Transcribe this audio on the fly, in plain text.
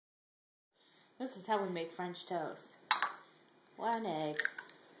This is how we make French toast. 1 egg.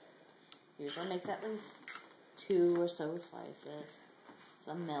 Usually makes at least 2 or so slices.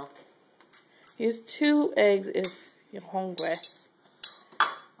 Some milk. Use 2 eggs if you're hungry.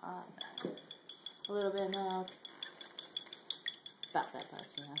 A little bit of milk. About that much,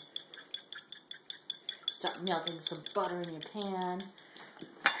 you know. Start melting some butter in your pan.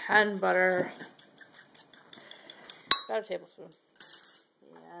 And butter. About a tablespoon.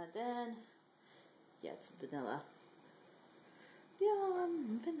 Yeah, then get some vanilla.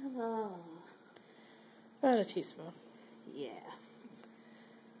 Yum, vanilla. About a teaspoon. Yeah.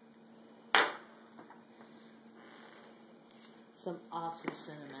 Some awesome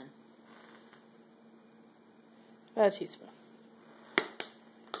cinnamon. About a teaspoon.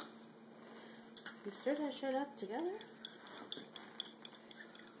 You stir that shit up together?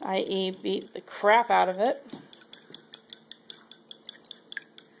 I.e. beat the crap out of it.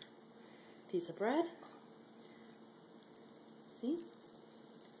 Piece of bread. See?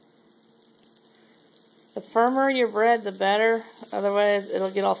 The firmer your bread, the better. Otherwise,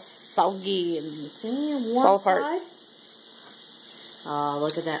 it'll get all soggy and See? fall Warm apart. side. Oh,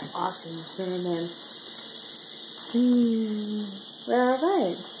 look at that awesome cinnamon.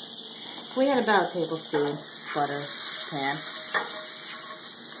 Alright. We had about a tablespoon butter pan.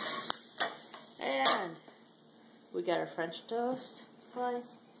 And we got our French toast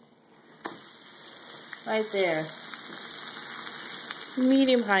slice. Right there.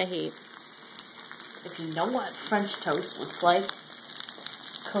 Medium-high heat. If you know what French toast looks like,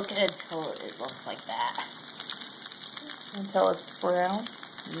 cook it until it looks like that. Until it's brown.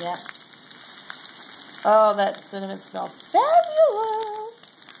 Yep. Oh, that cinnamon smells fabulous.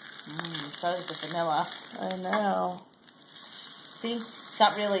 So does the vanilla. I know. See, it's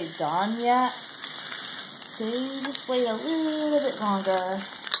not really done yet. See, just wait a little bit longer.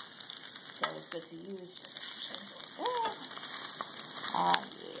 It's always good to use.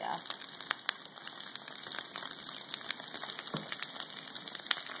 Yeah.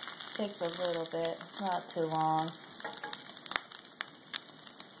 Takes a little bit, not too long.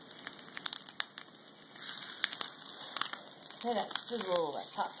 Let that sizzle, that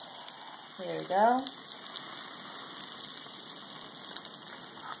pop. There we go.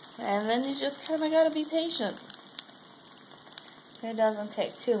 And then you just kind of got to be patient. It doesn't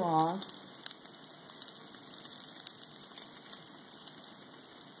take too long.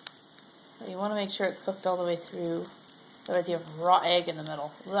 But you want to make sure it's cooked all the way through. Otherwise you have raw egg in the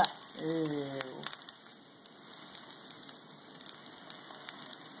middle. Ugh. Ooh.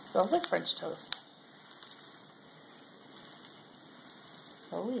 Smells like French toast.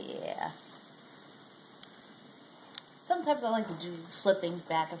 Oh yeah. Sometimes I like to do flipping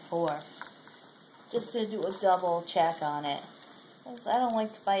back and forth. Just to do a double check on it. Because I don't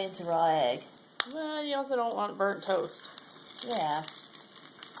like to bite into raw egg. Well, you also don't want burnt toast. Yeah.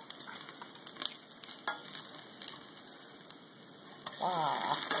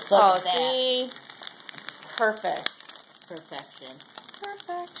 Wow. Look at that. See? Perfect. Perfection.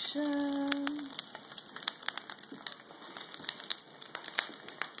 Perfection.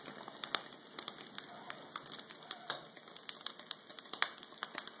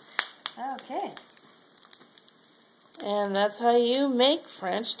 Okay. And that's how you make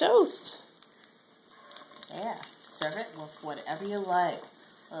French toast. Yeah. Serve it with whatever you like.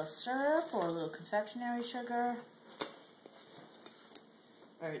 A little syrup or a little confectionery sugar.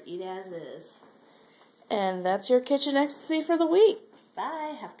 Or eat as is. And that's your kitchen ecstasy for the week.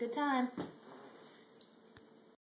 Bye. Have a good time.